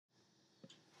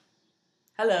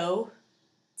Hello,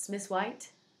 it's Miss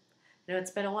White. I know it's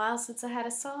been a while since I had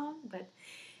a song, but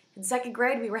in second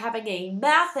grade we were having a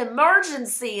math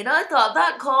emergency, and I thought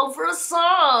that called for a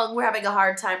song. We're having a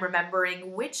hard time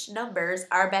remembering which numbers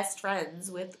are best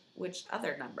friends with which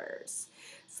other numbers.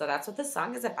 So that's what this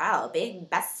song is about, being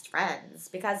best friends,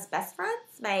 because best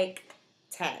friends make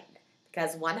 10.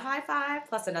 Because one high five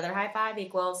plus another high five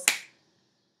equals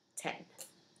 10.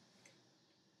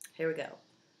 Here we go.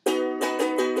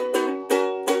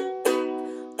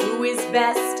 Who is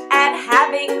best at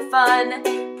having fun?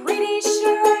 Pretty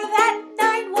sure that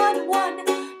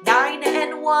 911, 9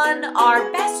 and 1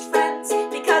 are best friends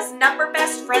because number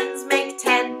best friends make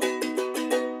 10.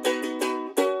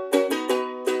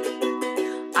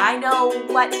 I know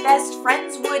what best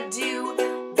friends would do.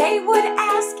 They would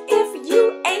ask if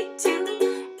you ate too.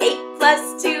 8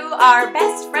 plus 2 are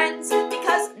best friends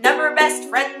because number best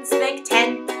friends make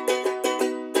 10.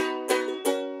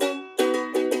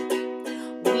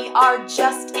 We are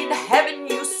just in heaven,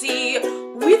 you see,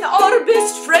 with our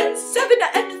best friends 7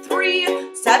 and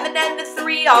 3. 7 and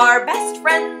 3 are best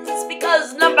friends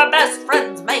because number best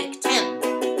friends make 10.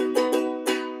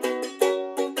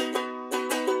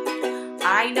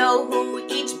 I know who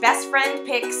each best friend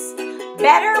picks.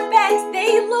 Better bet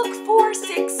they look for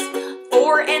 6.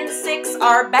 4 and 6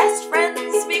 are best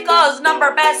friends because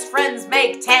number best friends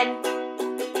make 10.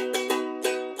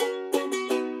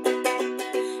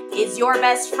 Is your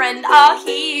best friend a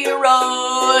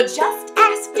hero? Just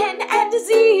ask 10 and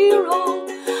 0.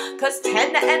 'Cause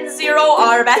 10 and 0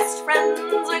 are best friends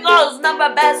because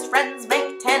number best friends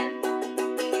make 10.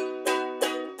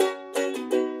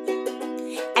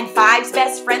 And 5's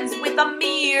best friends with a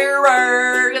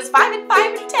mirror. 'Cause 5 and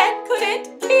 5 and 10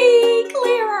 couldn't be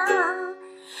clearer.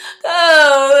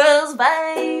 'Cause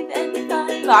 5 and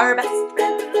 5 are best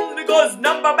friends because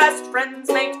number best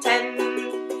friends make 10.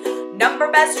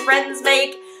 Number best friends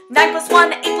make 9 plus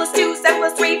 1, 8 plus 2, 7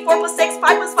 plus 3, 4 plus 6,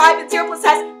 5 plus 5, and 0 plus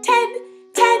S.